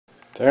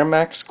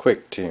Theremax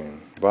Quick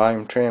Tune,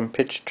 volume trim,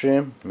 pitch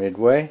trim,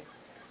 midway,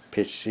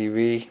 pitch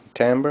CV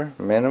timbre,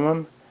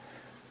 minimum,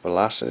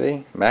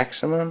 velocity,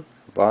 maximum,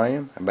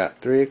 volume, about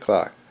 3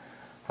 o'clock.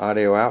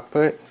 Audio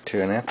output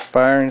to an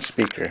amplifier and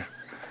speaker.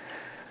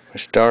 We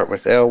start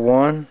with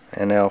L1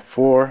 and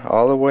L4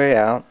 all the way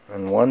out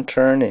and one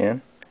turn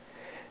in,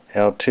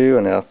 L2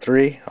 and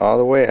L3 all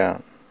the way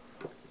out.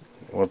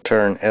 We'll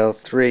turn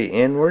L3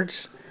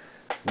 inwards,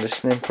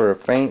 listening for a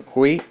faint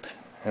wheep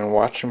and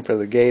watching for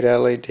the gate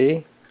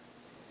LED.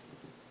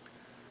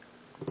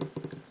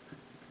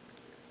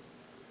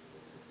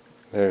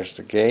 There's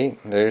the gate,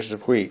 there's the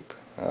wheep.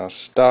 I'll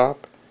stop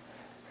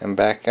and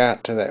back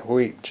out till that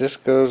wheep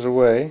just goes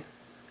away.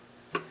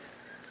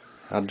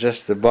 I'll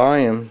adjust the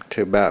volume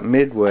to about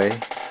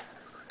midway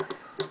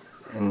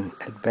and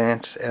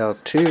advance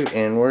L2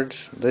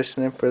 inwards,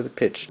 listening for the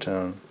pitch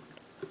tone.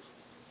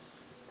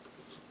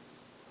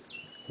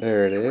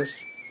 There it is.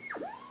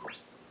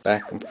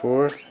 Back and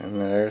forth,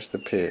 and there's the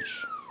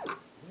pitch.